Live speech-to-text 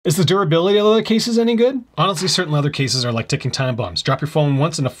Is the durability of leather cases any good? Honestly, certain leather cases are like ticking time bombs. Drop your phone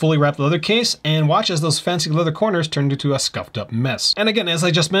once in a fully wrapped leather case and watch as those fancy leather corners turn into a scuffed up mess. And again, as I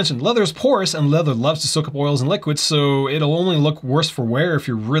just mentioned, leather is porous and leather loves to soak up oils and liquids, so it'll only look worse for wear if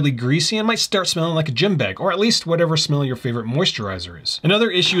you're really greasy and might start smelling like a gym bag, or at least whatever smell your favorite moisturizer is. Another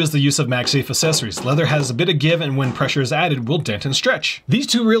issue is the use of MagSafe accessories. Leather has a bit of give, and when pressure is added, will dent and stretch. These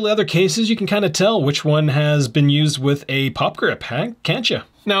two real leather cases, you can kind of tell which one has been used with a pop grip, huh? Can't you?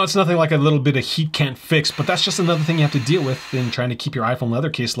 Now, it's nothing like a little bit of heat can't fix, but that's just another thing you have to deal with in trying to keep your iPhone leather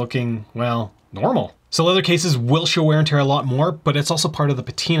case looking, well, normal. So leather cases will show wear and tear a lot more, but it's also part of the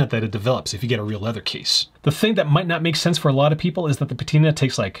patina that it develops if you get a real leather case. The thing that might not make sense for a lot of people is that the patina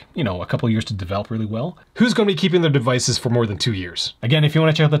takes like, a couple years to develop really well. Who's going to be keeping their devices for more than 2 years? Again, if you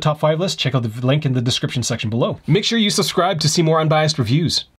want to check out the top 5 list, check out the link in the description section below. Make sure you subscribe to see more unbiased reviews.